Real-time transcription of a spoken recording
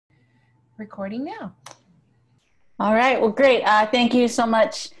recording now. All right, well, great. Thank you so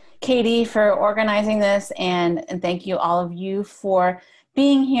much, Katie, for organizing this, and thank you all of you for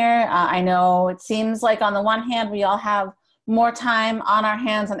being here. I know it seems like on the one hand, we all have more time on our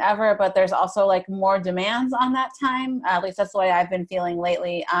hands than ever, but there's also like more demands on that time. At least that's the way I've been feeling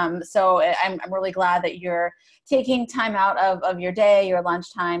lately. So I'm really glad that you're taking time out of your day, your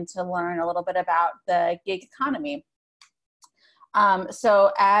lunchtime, to learn a little bit about the gig economy.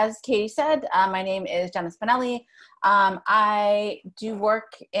 So as Katie said, my name is Jenna Spinelli. I do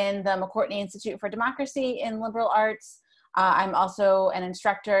work in the McCourtney Institute for Democracy in Liberal Arts. I'm also an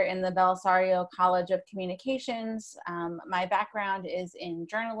instructor in the Belisario College of Communications. My background is in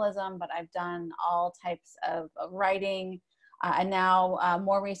journalism, but I've done all types of writing and now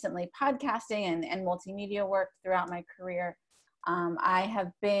more recently podcasting and multimedia work throughout my career. I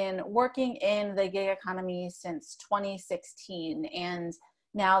have been working in the gig economy since 2016, and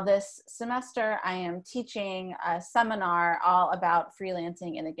now this semester I am teaching a seminar all about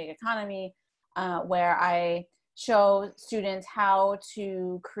freelancing in the gig economy, where I show students how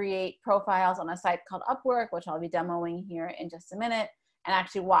to create profiles on a site called Upwork, which I'll be demoing here in just a minute, and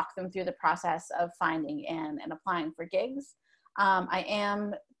actually walk them through the process of finding and applying for gigs. I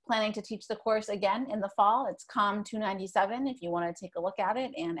am planning to teach the course again in the fall. It's COM 297 if you want to take a look at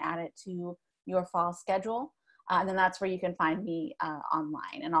it and add it to your fall schedule. And then that's where you can find me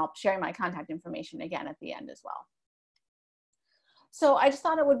online, and I'll share my contact information again at the end as well. So I just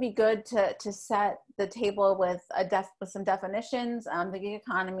thought it would be good to set the table with some definitions. The gig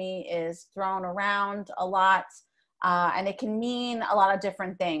economy is thrown around a lot, and it can mean a lot of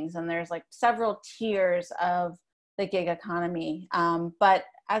different things. And there's like several tiers of the gig economy. But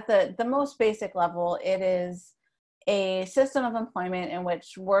at the most basic level, it is a system of employment in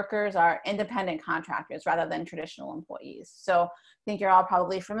which workers are independent contractors rather than traditional employees. So I think you're all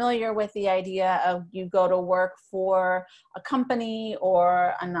probably familiar with the idea of you go to work for a company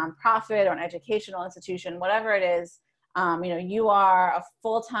or a nonprofit or an educational institution, whatever it is. You are a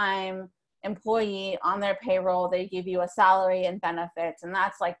full-time employee on their payroll. They give you a salary and benefits, and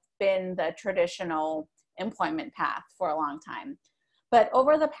that's like been the traditional employment path for a long time. But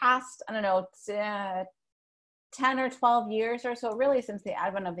over the past, 10 or 12 years or so, really since the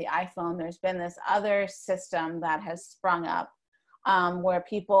advent of the iPhone, there's been this other system that has sprung up where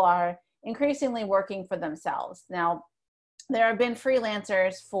people are increasingly working for themselves. Now, there have been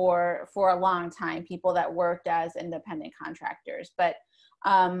freelancers for a long time, people that worked as independent contractors, but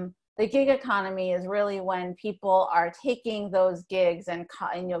the gig economy is really when people are taking those gigs and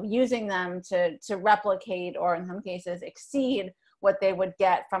using them to replicate, or in some cases exceed, what they would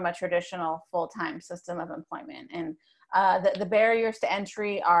get from a traditional full-time system of employment. And the barriers to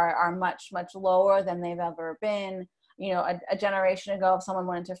entry are much, much lower than they've ever been. A generation ago, if someone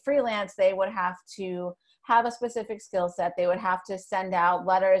wanted to freelance, they would have to have a specific skill set. They would have to send out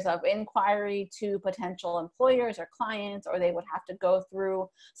letters of inquiry to potential employers or clients, or they would have to go through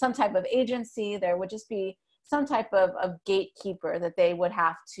some type of agency. There would just be some type of gatekeeper that they would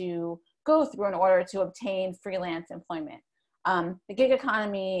have to go through in order to obtain freelance employment. The gig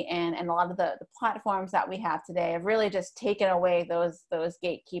economy and a lot of the platforms that we have today have really just taken away those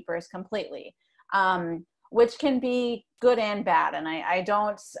gatekeepers completely, which can be good and bad. And I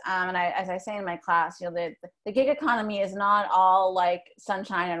don't, as I say in my class, the gig economy is not all like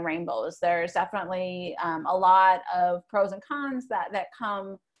sunshine and rainbows. There's definitely a lot of pros and cons that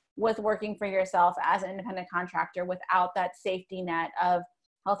come with working for yourself as an independent contractor without that safety net of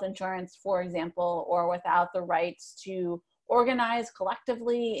health insurance, for example, or without the rights to organize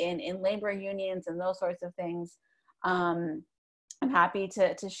collectively in labor unions and those sorts of things. I'm happy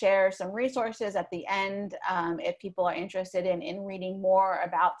to share some resources at the end if people are interested in reading more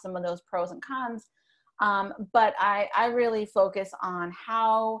about some of those pros and cons. But I really focus on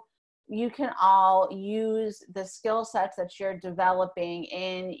how you can all use the skill sets that you're developing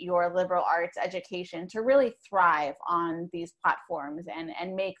in your liberal arts education to really thrive on these platforms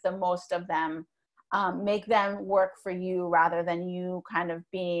and make the most of them. Make them work for you rather than you kind of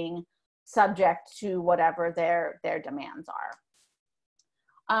being subject to whatever their demands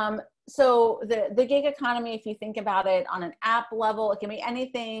are. So the gig economy, if you think about it on an app level, it can be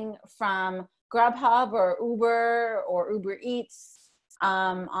anything from Grubhub or Uber Eats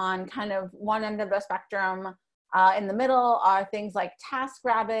on kind of one end of the spectrum. In the middle are things like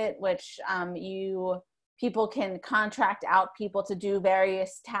TaskRabbit, which people can contract out people to do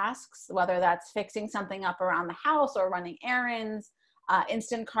various tasks, whether that's fixing something up around the house or running errands.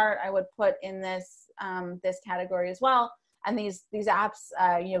 Instacart I would put in this category as well. And these apps,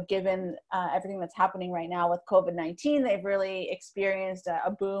 you know, given everything that's happening right now with COVID-19, they've really experienced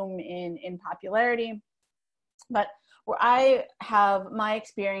a boom in popularity. But where I have my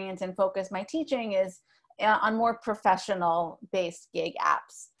experience and focus my teaching is on more professional based gig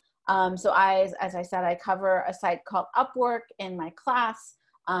apps. So as I said, I cover a site called Upwork in my class.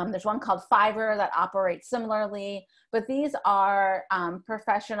 There's one called Fiverr that operates similarly, but these are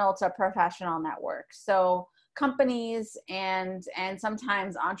professional to professional networks. So companies and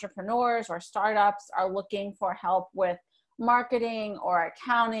sometimes entrepreneurs or startups are looking for help with marketing or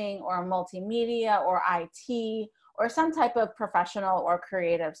accounting or multimedia or IT or some type of professional or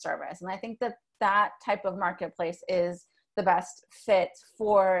creative service. And I think that that type of marketplace is the best fit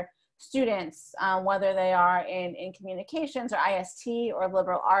for students, whether they are in communications or IST or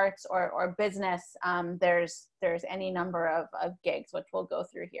liberal arts or business. There's any number of gigs, which we'll go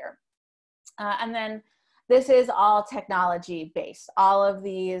through here. And then this is all technology based. All of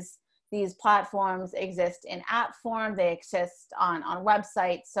these platforms exist in app form. They exist on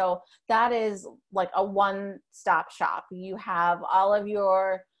websites. So that is like a one-stop shop. You have all of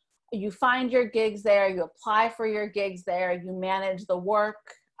you find your gigs there, you apply for your gigs there, you manage the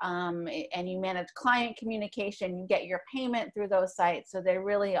work, and you manage client communication, you get your payment through those sites. So they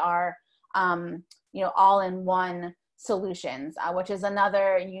really are, you know, all-in-one solutions, which is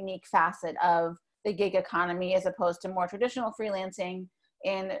another unique facet of the gig economy as opposed to more traditional freelancing.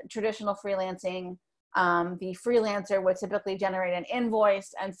 In traditional freelancing, the freelancer would typically generate an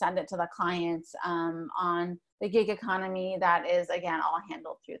invoice and send it to the client. On the gig economy, that is, again, all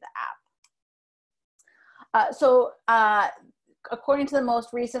handled through the app. According to the most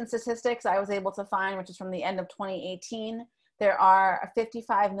recent statistics I was able to find, which is from the end of 2018, there are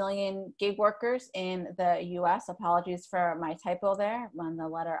 55 million gig workers in the US. Apologies for my typo there on the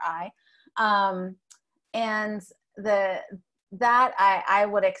letter I. And that I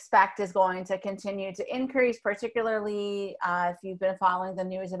would expect is going to continue to increase, particularly if you've been following the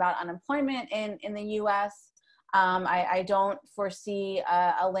news about unemployment in the US. I don't foresee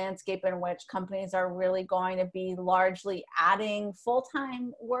a landscape in which companies are really going to be largely adding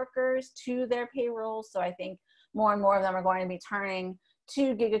full-time workers to their payroll. So I think more and more of them are going to be turning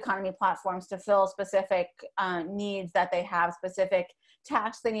to gig economy platforms to fill specific needs that they have, specific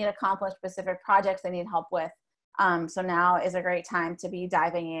tasks they need accomplished, specific projects they need help with. So now is a great time to be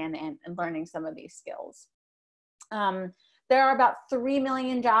diving in and learning some of these skills. There are about 3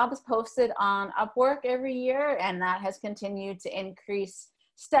 million jobs posted on Upwork every year, and that has continued to increase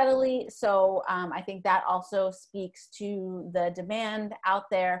steadily. So I think that also speaks to the demand out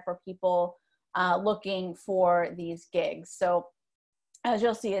there for people looking for these gigs. So as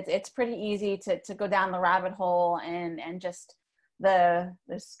you'll see, it's pretty easy to go down the rabbit hole and just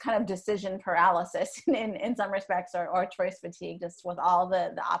this kind of decision paralysis in some respects, or choice fatigue, just with all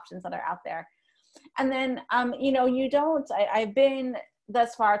the options that are out there. And then, you know, I've been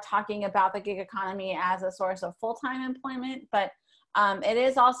thus far talking about the gig economy as a source of full-time employment, but it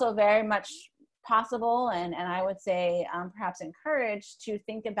is also very much possible, and I would say perhaps encouraged to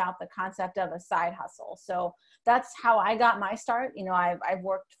think about the concept of a side hustle. So that's how I got my start. You know, I've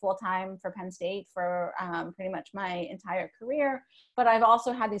worked full-time for Penn State for pretty much my entire career, but I've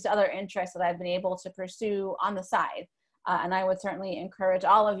also had these other interests that I've been able to pursue on the side. And I would certainly encourage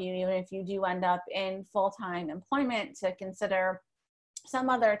all of you, even if you do end up in full-time employment, to consider some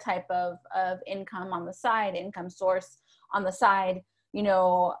other type of income on the side, income source on the side. You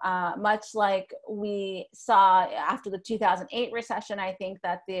know, much like we saw after the 2008 recession, I think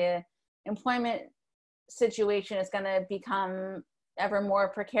that the employment situation is going to become ever more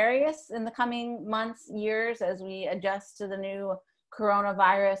precarious in the coming months, years, as we adjust to the new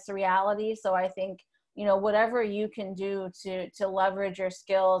coronavirus reality. So I think, you know, whatever you can do to leverage your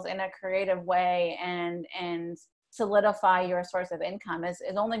skills in a creative way and solidify your source of income is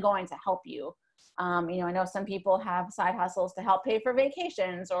only going to help you. You know, I know some people have side hustles to help pay for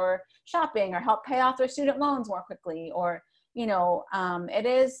vacations or shopping or help pay off their student loans more quickly, or, you know, it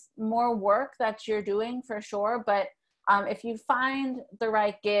is more work that you're doing for sure. But if you find the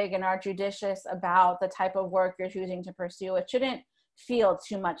right gig and are judicious about the type of work you're choosing to pursue, it shouldn't feel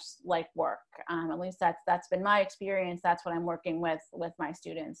too much like work. At least that's been my experience. That's what I'm working with my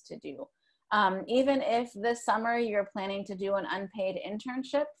students to do. Even if this summer you're planning to do an unpaid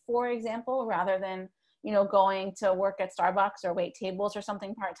internship, for example, rather than, you know, going to work at Starbucks or wait tables or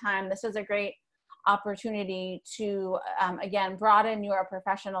something part-time, this is a great opportunity to, again, broaden your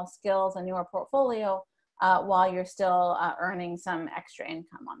professional skills and your portfolio while you're still earning some extra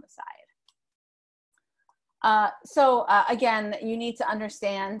income on the side. Again, you need to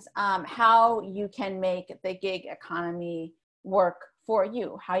understand how you can make the gig economy work for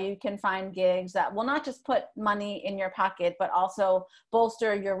you, how you can find gigs that will not just put money in your pocket, but also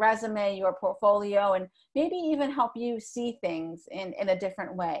bolster your resume, your portfolio, and maybe even help you see things in a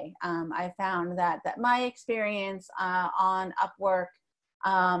different way. I found that my experience on Upwork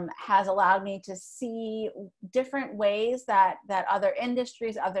has allowed me to see different ways that other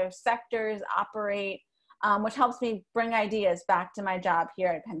industries, other sectors operate, which helps me bring ideas back to my job here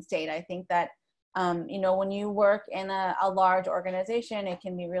at Penn State. I think that when you work in a large organization, it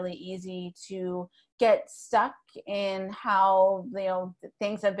can be really easy to get stuck in how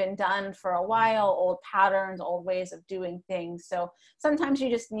things have been done for a while, old patterns, old ways of doing things. So sometimes you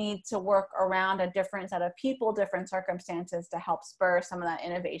just need to work around a different set of people, different circumstances to help spur some of that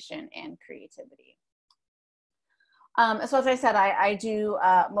innovation and creativity. So as I said, I do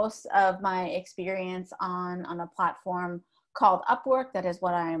most of my experience on a platform called Upwork. That is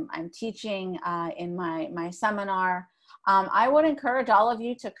what I'm teaching in my seminar. I would encourage all of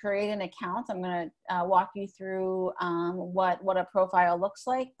you to create an account. I'm going to walk you through what a profile looks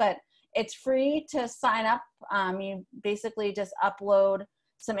like, but it's free to sign up. You basically just upload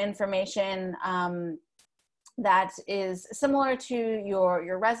some information that is similar to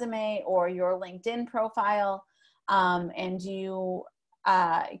your resume or your LinkedIn profile, and you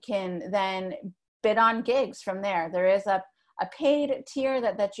can then bid on gigs from there. There is a paid tier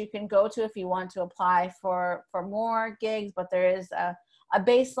that you can go to if you want to apply for more gigs, but there is a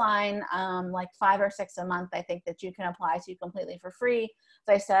baseline, like 5 or 6 a month, I think, that you can apply to completely for free.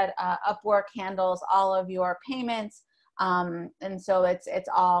 As I said, Upwork handles all of your payments, and so it's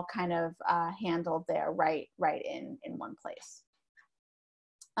all kind of handled there right in one place.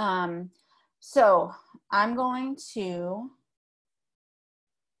 So I'm going to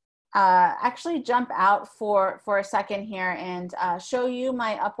actually jump out for a second here and show you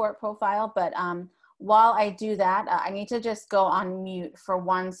my Upwork profile. But while I do that, I need to just go on mute for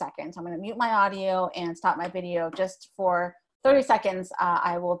 1 second. So I'm going to mute my audio and stop my video just for 30 seconds.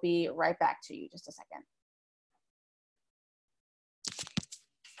 I will be right back to you. Just a second.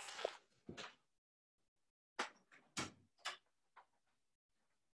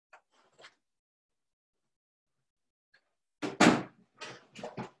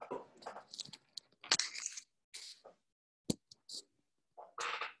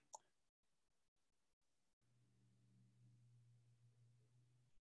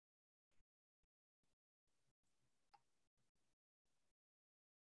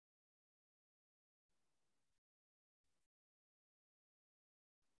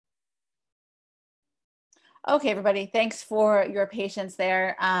 Okay, everybody, thanks for your patience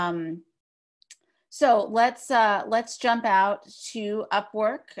there. So let's jump out to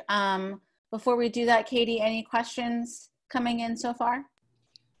Upwork. Before we do that, Katie, any questions coming in so far?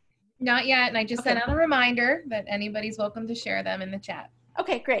 Not yet, and I just sent out a reminder that anybody's welcome to share them in the chat.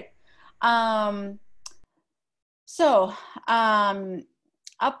 Okay, great.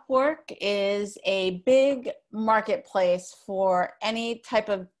 Upwork is a big marketplace for any type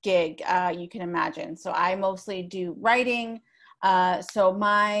of gig you can imagine. So I mostly do writing. So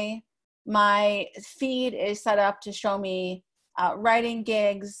my feed is set up to show me writing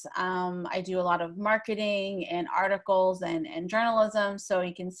gigs. I do a lot of marketing and articles and journalism. So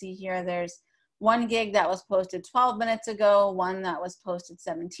you can see here there's one gig that was posted 12 minutes ago, one that was posted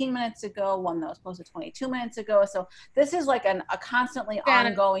 17 minutes ago, one that was posted 22 minutes ago. So this is like a constantly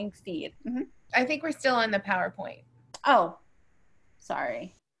ongoing feed. Mm-hmm. I think we're still on the PowerPoint. Oh,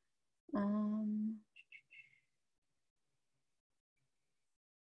 sorry.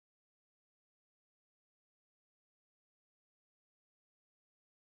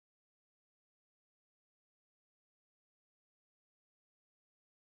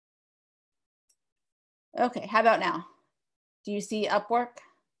 Okay, how about now? Do you see Upwork?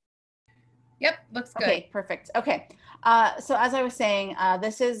 Yep, looks good. Okay, perfect. Okay, so as I was saying,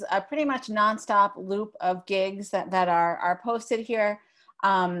 this is a pretty much nonstop loop of gigs that are posted here.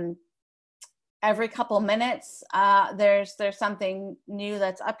 Every couple minutes, there's something new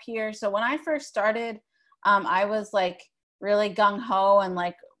that's up here. So when I first started, I was like really gung-ho and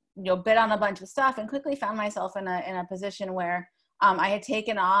like bid on a bunch of stuff, and quickly found myself in a position where I had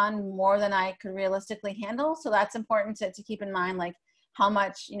taken on more than I could realistically handle. So that's important to keep in mind, like how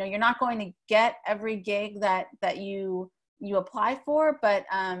much, you're not going to get every gig that you apply for, but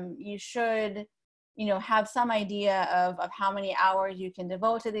you should, have some idea of how many hours you can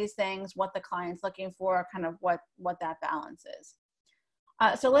devote to these things, what the client's looking for, kind of what that balance is.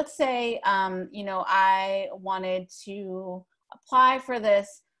 So let's say, I wanted to apply for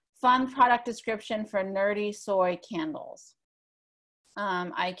this fun product description for nerdy soy candles.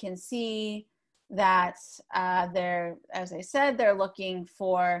 I can see that they're, as I said, they're looking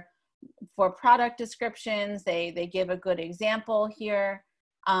for product descriptions. They give a good example here.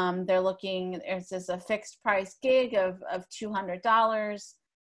 They're looking, there's just a fixed price gig of $200.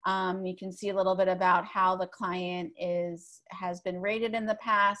 You can see a little bit about how the client has been rated in the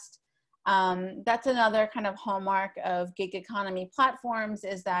past. That's another kind of hallmark of gig economy platforms,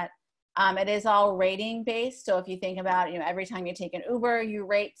 is that it is all rating based. So if you think about, every time you take an Uber, you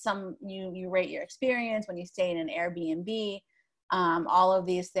rate you rate your experience when you stay in an Airbnb, all of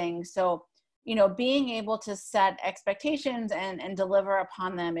these things. So, being able to set expectations and deliver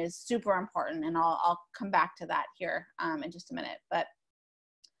upon them is super important. And I'll come back to that here in just a minute. But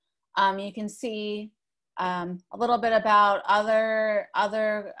you can see a little bit about other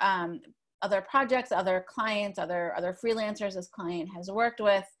projects, other clients, other freelancers this client has worked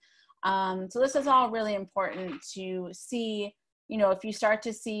with. So this is all really important to see. If you start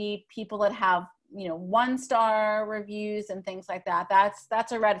to see people that have 1-star reviews and things like that,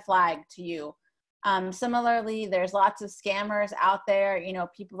 that's a red flag to you. Similarly, there's lots of scammers out there,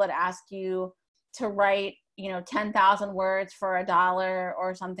 people that ask you to write 10,000 words for $1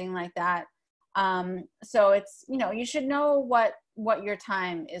 or something like that. So it's, you should know what your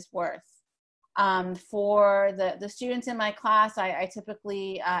time is worth. For the students in my class, I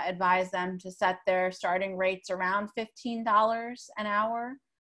typically advise them to set their starting rates around $15 an hour.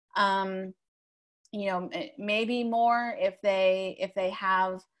 Maybe more if they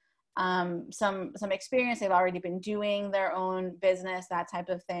have some experience, they've already been doing their own business, that type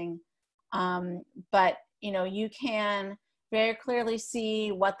of thing. But you can very clearly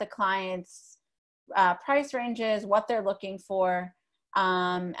see what the client's price range is, what they're looking for.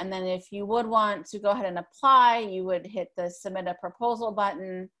 And then if you would want to go ahead and apply, you would hit the submit a proposal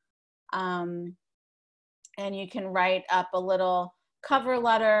button. And you can write up a little cover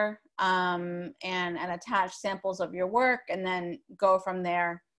letter and attach samples of your work, and then go from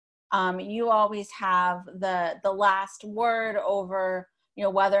there. You always have the last word over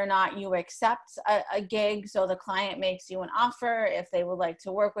whether or not you accept a gig. So the client makes you an offer. If they would like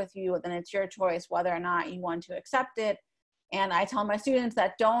to work with you, then it's your choice whether or not you want to accept it. And I tell my students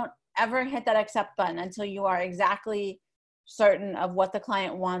that don't ever hit that accept button until you are exactly certain of what the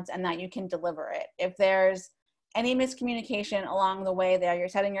client wants and that you can deliver it. If there's any miscommunication along the way there, you're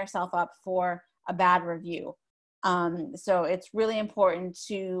setting yourself up for a bad review. So it's really important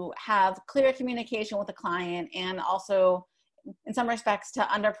to have clear communication with the client, and also in some respects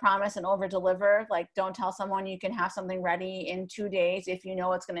to under promise and over deliver. Like, don't tell someone you can have something ready in 2 days if you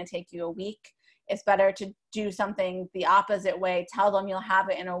know it's going to take you a week. It's better to do something the opposite way. Tell them you'll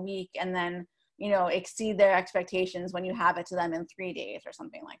have it in a week, and then, exceed their expectations when you have it to them in 3 days or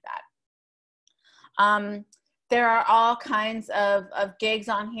something like that. There are all kinds of gigs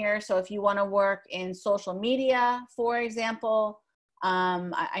on here. So if you want to work in social media, for example,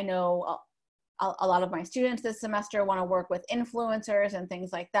 I know a lot of my students this semester want to work with influencers and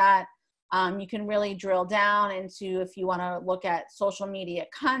things like that. You can really drill down into if you want to look at social media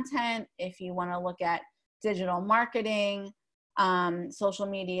content, if you want to look at digital marketing, social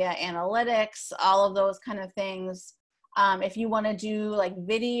media analytics, all of those kind of things. If you want to do like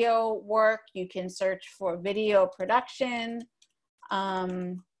video work, you can search for video production.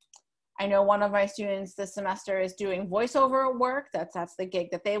 I know one of my students this semester is doing voiceover work. That's the gig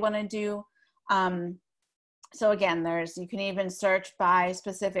that they want to do. So again, you can even search by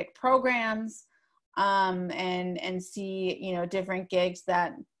specific programs and see, different gigs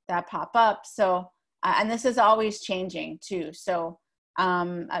that pop up. So, and this is always changing too. So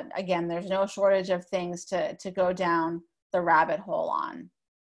again, there's no shortage of things to go down the rabbit hole on.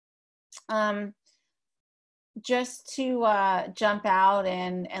 Just to jump out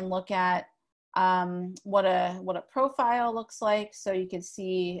and look at what a profile looks like. So you can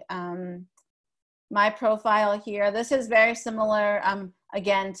see my profile here. This is very similar,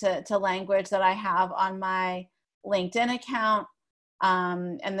 again, to language that I have on my LinkedIn account.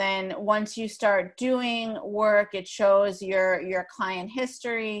 And then once you start doing work, it shows your client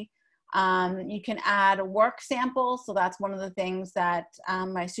history. You can add work samples. So that's one of the things that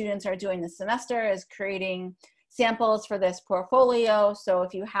my students are doing this semester, is creating samples for this portfolio. So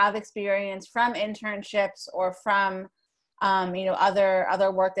if you have experience from internships or from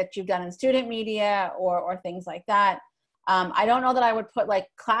other work that you've done in student media or things like that. I don't know that I would put like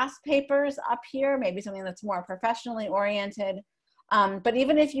class papers up here, maybe something that's more professionally oriented. But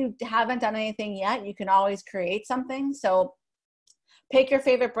even if you haven't done anything yet, you can always create something. So pick your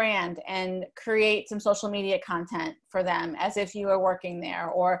favorite brand and create some social media content for them as if you were working there,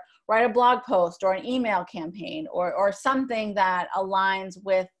 or write a blog post or an email campaign, or something that aligns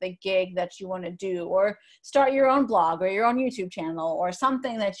with the gig that you want to do, or start your own blog or your own YouTube channel, or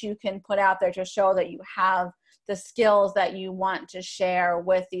something that you can put out there to show that you have the skills that you want to share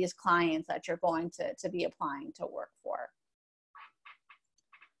with these clients that you're going to be applying to work for.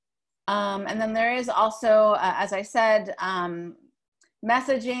 And then there is also, as I said,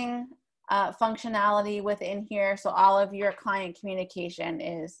 messaging functionality within here. So all of your client communication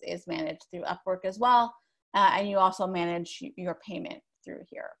is managed through Upwork as well. And you also manage your payment through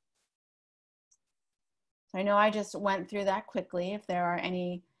here. So I know I just went through that quickly. If there are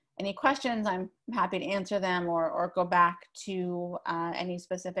any questions, I'm happy to answer them, or go back to any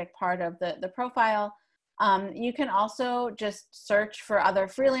specific part of the profile. You can also just search for other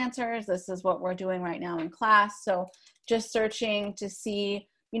freelancers. This is what we're doing right now in class. So just searching to see,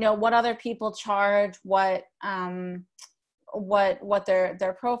 what other people charge, what their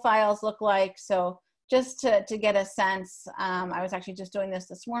profiles look like. So just to get a sense, I was actually just doing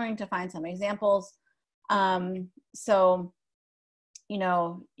this morning to find some examples. So,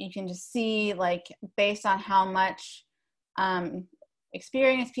 you can just see, like, based on how much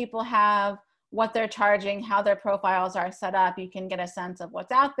experience people have, what they're charging, how their profiles are set up, you can get a sense of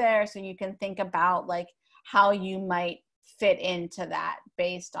what's out there. So you can think about, like, how you might fit into that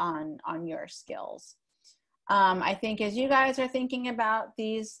based on your skills. I think as you guys are thinking about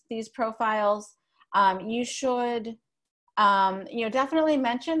these profiles, you should definitely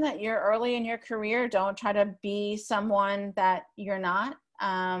mention that you're early in your career. Don't try to be someone that you're not.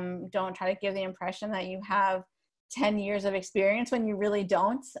 Don't try to give the impression that you have 10 years of experience when you really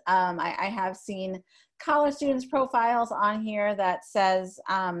don't. I have seen college students' profiles on here that says,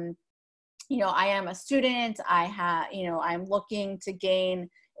 I am a student, I'm looking to gain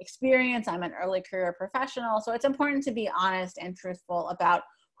experience, I'm an early career professional. So it's important to be honest and truthful about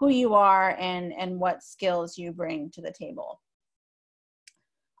who you are and what skills you bring to the table.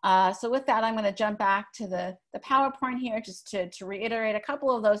 So with that, I'm going to jump back to the PowerPoint here just to reiterate a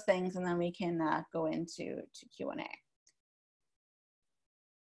couple of those things, and then we can go into Q&A.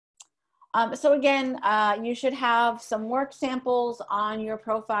 So again, you should have some work samples on your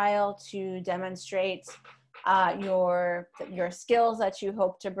profile to demonstrate your skills that you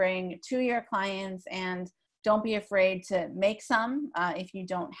hope to bring to your clients, and don't be afraid to make some if you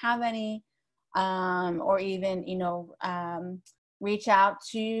don't have any, or even reach out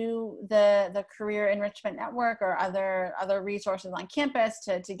to the Career Enrichment Network or other resources on campus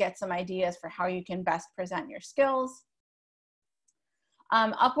to get some ideas for how you can best present your skills.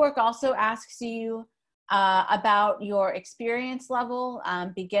 Upwork also asks you about your experience level,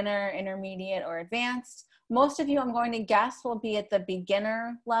 beginner, intermediate, or advanced. Most of you, I'm going to guess, will be at the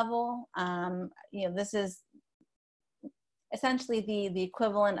beginner level. This is essentially the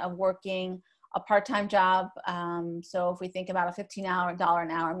equivalent of working a part-time job. So if we think about a $15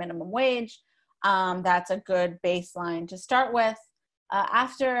 an hour minimum wage, that's a good baseline to start with.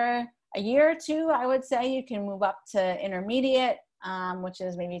 After a year or two, I would say you can move up to intermediate, which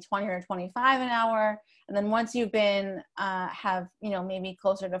is maybe 20 or 25 an hour. And then once you've been, maybe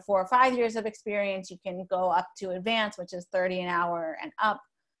closer to 4 or 5 years of experience, you can go up to advanced, which is 30 an hour and up.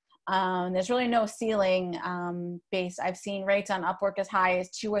 There's really no ceiling base. I've seen rates on Upwork as high as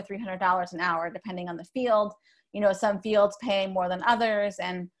 $200 or $300 an hour, depending on the field. Some fields pay more than others.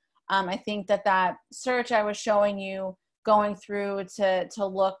 And I think that search I was showing you, going through to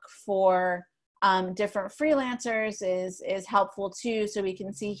look for different freelancers is helpful too. So we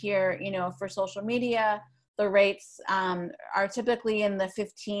can see here, for social media, the rates are typically in the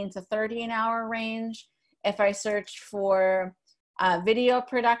 15 to 30 an hour range. If I search for video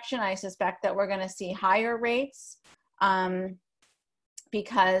production, I suspect that we're going to see higher rates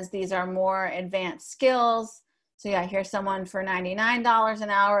because these are more advanced skills. So yeah, here's someone for $99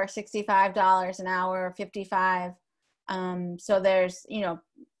 an hour, $65 an hour, $55. So there's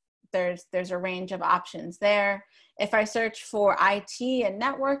a range of options there. If I search for IT and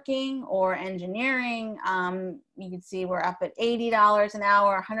networking or engineering, you can see we're up at $80 an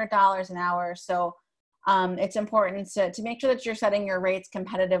hour, $100 an hour. So it's important to make sure that you're setting your rates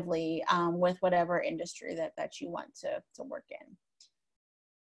competitively with whatever industry that you want to work in.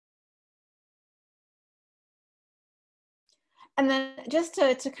 And then just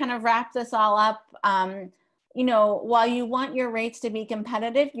to kind of wrap this all up, while you want your rates to be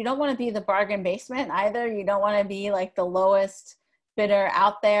competitive, you don't want to be the bargain basement either. You don't want to be like the lowest bidder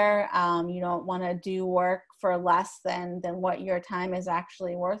out there. You don't want to do work for less than what your time is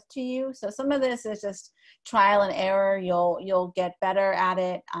actually worth to you. So some of this is just trial and error. You'll get better at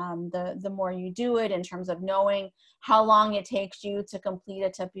it the more you do it, in terms of knowing how long it takes you to complete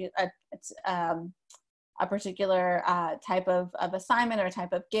a particular type of assignment or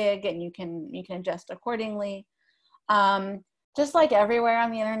type of gig, and you can adjust accordingly. Just like everywhere on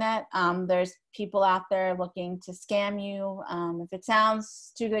the internet, there's people out there looking to scam you. If it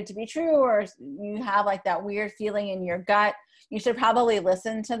sounds too good to be true, or you have like that weird feeling in your gut, you should probably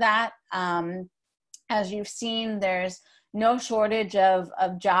listen to that. As you've seen, there's no shortage of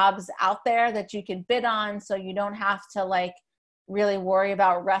jobs out there that you can bid on, so you don't have to like really worry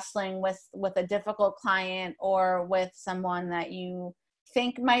about wrestling with a difficult client or with someone that you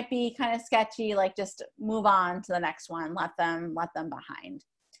think might be kind of sketchy. Like, just move on to the next one. Let them behind.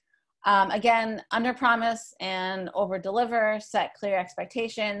 Again, under promise and over deliver. Set clear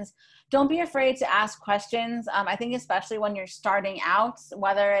expectations. Don't be afraid to ask questions. I think especially when you're starting out,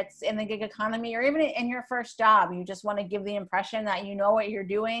 whether it's in the gig economy or even in your first job, you just want to give the impression that you know what you're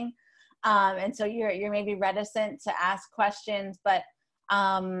doing. And so you're maybe reticent to ask questions, but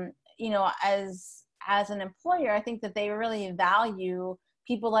you know, as an employer, I think that they really value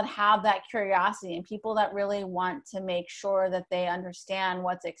people that have that curiosity and people that really want to make sure that they understand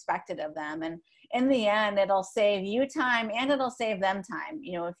what's expected of them. And in the end, it'll save you time and it'll save them time.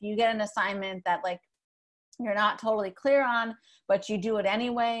 You know, if you get an assignment that like you're not totally clear on, but you do it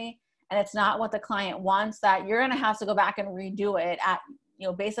anyway, and it's not what the client wants, that you're going to have to go back and redo it at, you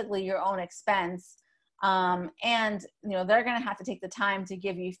know, basically your own expense. And, you know, they're going to have to take the time to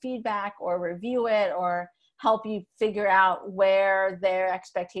give you feedback or review it or help you figure out where their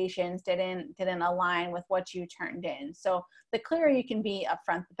expectations didn't align with what you turned in. So the clearer you can be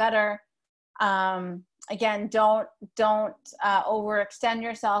upfront, the better. Again, don't overextend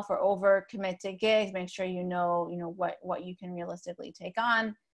yourself or overcommit to gigs. Make sure you know what you can realistically take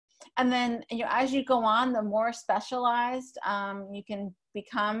on. And then, you know, as you go on, the more specialized you can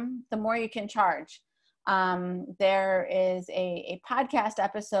become, the more you can charge. There is a podcast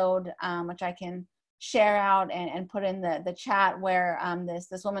episode which I can share out and put in the chat, where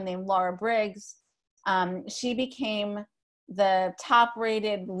this woman named Laura Briggs, she became the top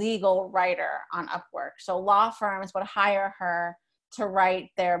rated legal writer on Upwork. So law firms would hire her to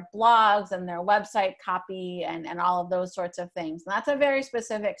write their blogs and their website copy and all of those sorts of things. And that's a very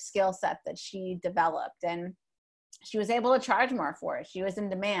specific skill set that she developed. And she was able to charge more for it. She was in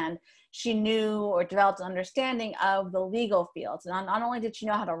demand. She knew or developed an understanding of the legal fields. And not only did she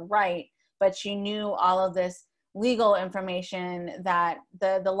know how to write, but she knew all of this legal information that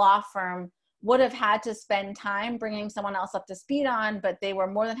the law firm would have had to spend time bringing someone else up to speed on, but they were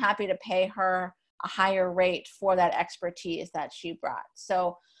more than happy to pay her a higher rate for that expertise that she brought.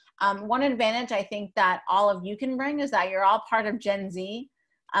 So one advantage I think that all of you can bring is that you're all part of Gen Z.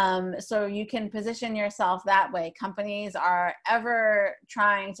 So you can position yourself that way. Companies are ever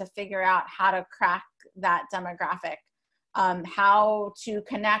trying to figure out how to crack that demographic, how to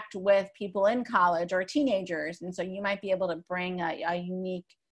connect with people in college or teenagers. And so you might be able to bring a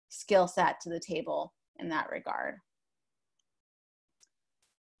unique skill set to the table in that regard.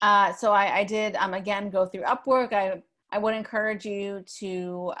 So I did, again, go through Upwork. I would encourage you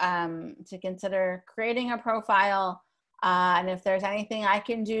to consider creating a profile. And if there's anything I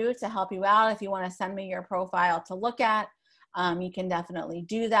can do to help you out, if you want to send me your profile to look at, you can definitely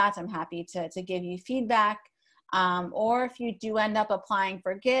do that. I'm happy to give you feedback. Or if you do end up applying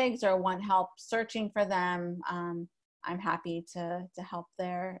for gigs or want help searching for them, I'm happy to help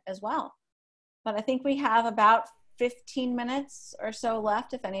there as well. But I think we have about 15 minutes or so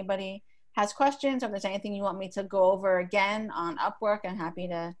left. If anybody has questions or if there's anything you want me to go over again on Upwork, I'm happy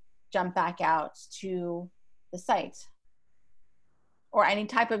to jump back out to the site. Or any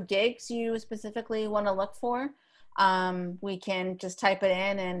type of gigs you specifically want to look for, we can just type it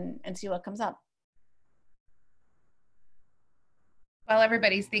in and see what comes up. While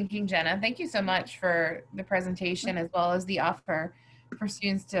everybody's thinking, Jenna, thank you so much for the presentation as well as the offer for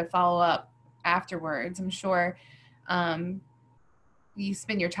students to follow up afterwards. I'm sure you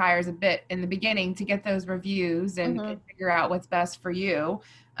spin your tires a bit in the beginning to get those reviews and figure out what's best for you.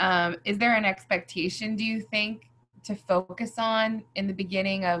 Is there an expectation, do you think, to focus on in the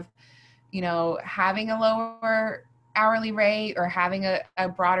beginning of, you know, having a lower hourly rate or having a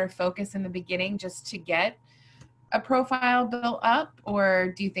broader focus in the beginning just to get a profile built up?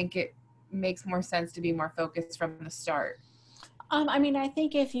 Or do you think it makes more sense to be more focused from the start? I mean, I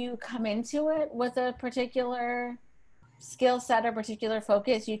think if you come into it with a particular skill set or particular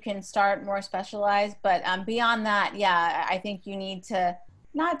focus, you can start more specialized. But beyond that, yeah, I think you need to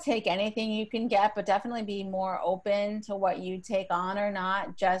not take anything you can get, but definitely be more open to what you take on or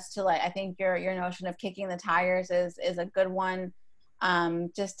not. Just to like, I think your notion of kicking the tires is a good one.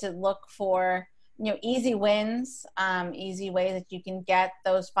 Just to look for, you know, easy wins, easy ways that you can get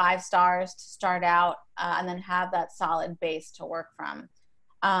those 5 stars to start out, and then have that solid base to work from.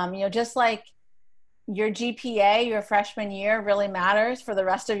 You know, just like your GPA your freshman year really matters for the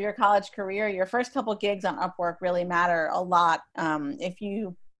rest of your college career, your first couple gigs on Upwork really matter a lot. If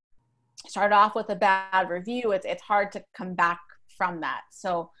you start off with a bad review, it's hard to come back from that.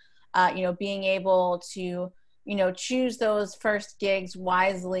 So, you know, being able to, you know, choose those first gigs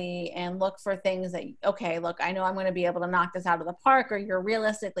wisely and look for things that, okay, look, I know I'm going to be able to knock this out of the park, or you're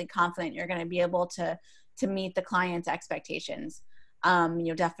realistically confident you're going to be able to meet the client's expectations. You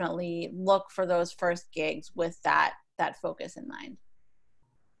know, definitely look for those first gigs with that focus in mind.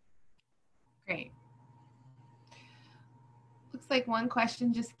 Great. Looks like one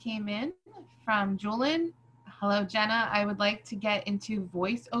question just came in from Julian. Hello, Jenna. I would like to get into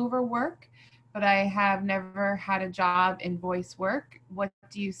voiceover work, but I have never had a job in voice work. What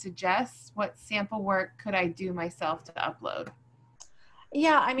do you suggest? What sample work could I do myself to upload?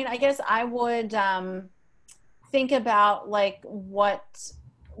 Yeah, I mean, I guess I would think about like what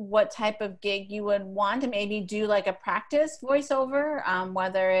type of gig you would want to maybe do, like a practice voiceover,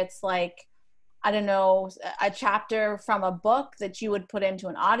 whether it's like, I don't know, a chapter from a book that you would put into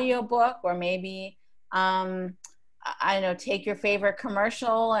an audio book, or maybe I don't know, take your favorite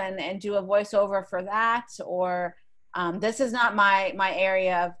commercial and do a voiceover for that. Or this is not my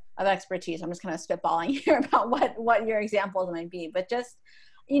area of expertise. I'm just kind of spitballing here about what your examples might be, but just,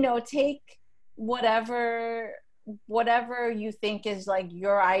 you know, take whatever you think is like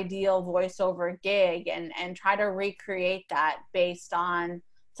your ideal voiceover gig and try to recreate that based on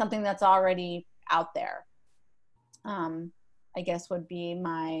something that's already out there. I guess would be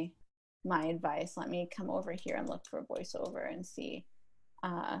my advice. Let me come over here and look for voiceover and see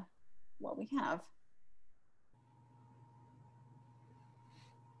what we have.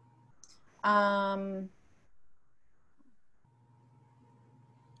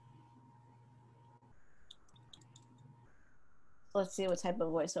 Let's see what type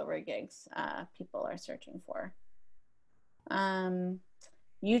of voiceover gigs people are searching for.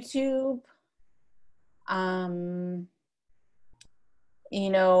 YouTube, you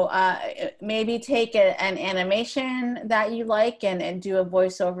know, maybe take an animation that you like and do a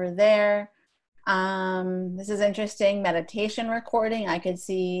voiceover there. This is interesting, meditation recording. I could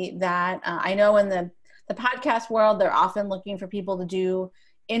see that. I know in the podcast world, they're often looking for people to do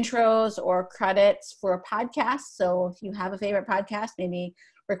intros or credits for podcasts. So if you have a favorite podcast, maybe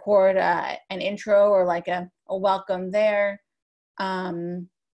record an intro or like a welcome there. Yeah,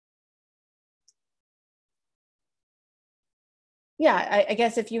 I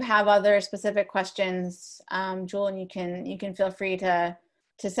guess if you have other specific questions, Julian, you can feel free to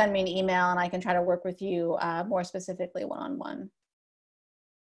send me an email and I can try to work with you more specifically one-on-one.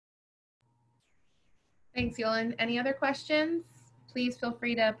 Thanks, Yolan. Any other questions? Please feel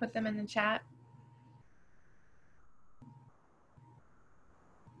free to put them in the chat.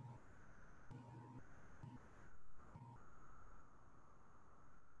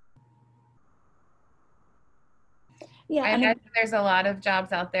 Yeah, I imagine there's a lot of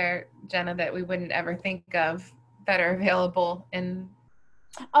jobs out there, Jenna, that we wouldn't ever think of that are available in.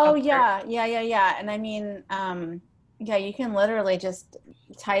 Oh, yeah. And I mean, yeah, you can literally just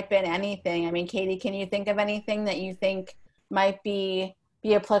type in anything. I mean, Katie, can you think of anything that you think might be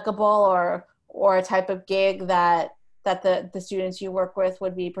applicable or a type of gig that the students you work with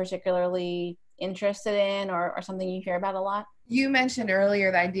would be particularly interested in, or something you hear about a lot? You mentioned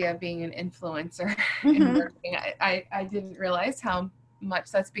earlier the idea of being an influencer in working. I didn't realize how much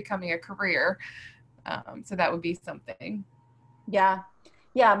that's becoming a career. So that would be something. Yeah,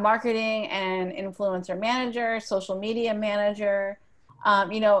 marketing and influencer manager, social media manager.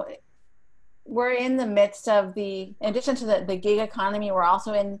 You know, we're in the midst of in addition to the gig economy, we're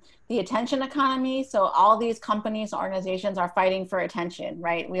also in the attention economy. So all these companies, organizations are fighting for attention,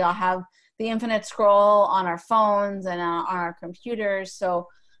 right? We all have the infinite scroll on our phones and on our computers. So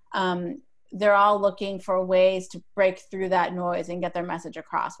they're all looking for ways to break through that noise and get their message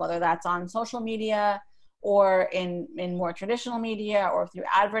across, whether that's on social media or in more traditional media or through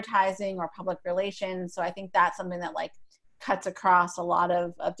advertising or public relations. So I think that's something that like cuts across a lot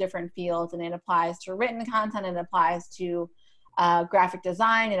of different fields, and it applies to written content, it applies to graphic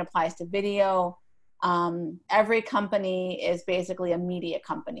design, it applies to video. Every company is basically a media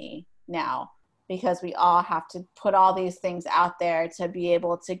company now, because we all have to put all these things out there to be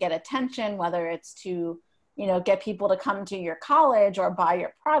able to get attention, whether it's to, you know, get people to come to your college or buy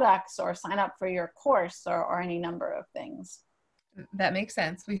your products or sign up for your course or any number of things. That makes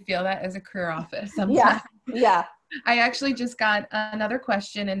sense. We feel that as a career office sometimes. Yeah, yeah. I actually just got another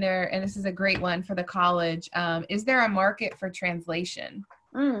question in there, and this is a great one for the college. Is there a market for translation?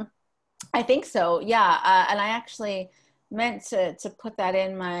 I think so, yeah. And I actually meant to put that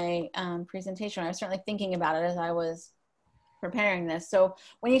in my presentation. I was certainly thinking about it as I was preparing this. So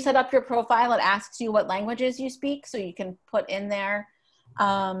when you set up your profile, it asks you what languages you speak, so you can put in there.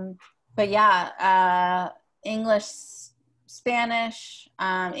 But yeah, English, Spanish,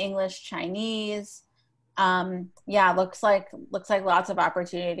 English, Chinese. Yeah, looks like lots of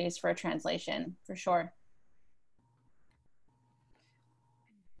opportunities for translation for sure.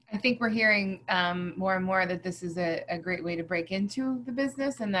 I think we're hearing more and more that this is a great way to break into the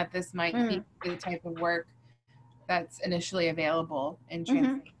business, and that this might be the type of work that's initially available in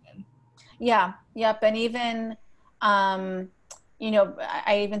translation. Yeah, yep. And even, you know,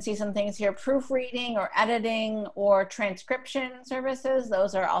 I even see some things here, proofreading or editing or transcription services.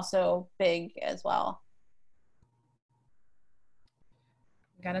 Those are also big as well.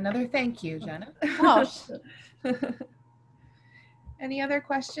 Got another thank you, Jenna. Oh. Any other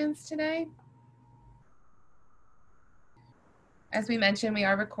questions today? As we mentioned, we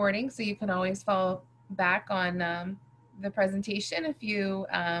are recording, so you can always fall back on the presentation if you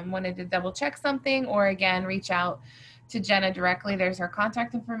wanted to double check something, or again, reach out to Jenna directly. There's our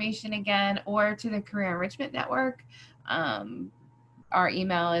contact information again, or to the Career Enrichment Network. Our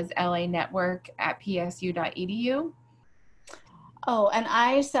email is lanetwork@psu.edu. Oh, and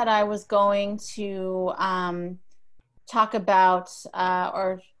I said I was going to talk about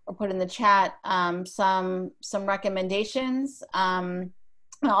or put in the chat some recommendations.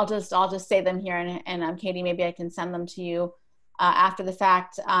 I'll just say them here, and Katie, maybe I can send them to you after the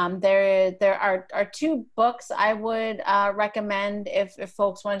fact. There are two books I would recommend if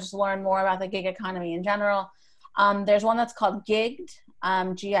folks want to just learn more about the gig economy in general. There's one that's called Gigged,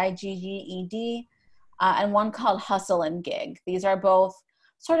 Gigged, and one called Hustle and Gig. These are both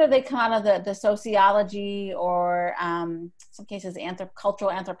they come out of the sociology or some cases cultural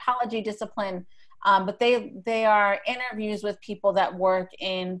anthropology discipline, but they are interviews with people that work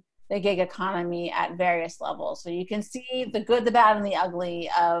in the gig economy at various levels. So you can see the good, the bad, and the ugly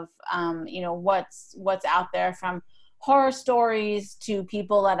of you know, what's out there, from horror stories to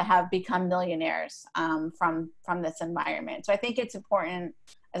people that have become millionaires from this environment. So I think it's important,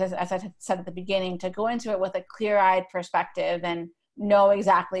 as I said at the beginning, to go into it with a clear-eyed perspective and know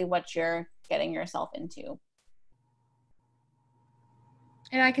exactly what you're getting yourself into.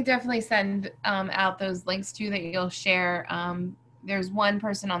 And I could definitely send out those links too that you'll share. There's one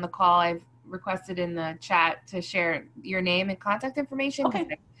person on the call I've requested in the chat to share your name and contact information. Okay.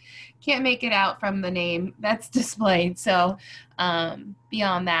 I can't make it out from the name that's displayed. So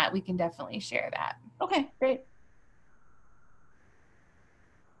beyond that, we can definitely share that. Okay, great.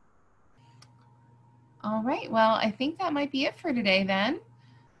 All right. Well, I think that might be it for today then.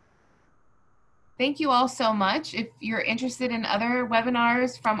 Thank you all so much. If you're interested in other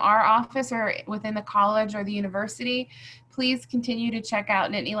webinars from our office or within the college or the university, please continue to check out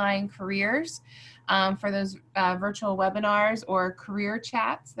Nittany Lion Careers for those virtual webinars or career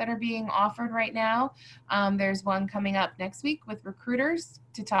chats that are being offered right now. There's one coming up next week with recruiters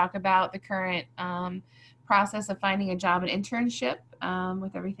to talk about the current process of finding a job and internship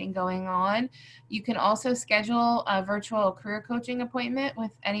with everything going on. You can also schedule a virtual career coaching appointment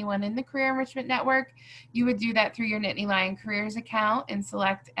with anyone in the Career Enrichment Network. You would do that through your Nittany Lion Careers account and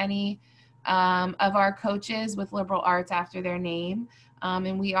select any of our coaches with liberal arts after their name.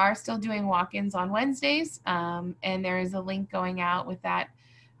 And we are still doing walk-ins on Wednesdays, and there is a link going out with that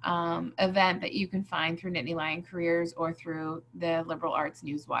event that you can find through Nittany Lion Careers or through the Liberal Arts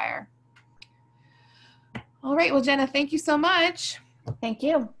Newswire. All right, well, Jenna, thank you so much. Thank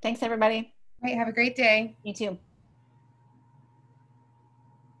you. Thanks, everybody. All right, have a great day. You too.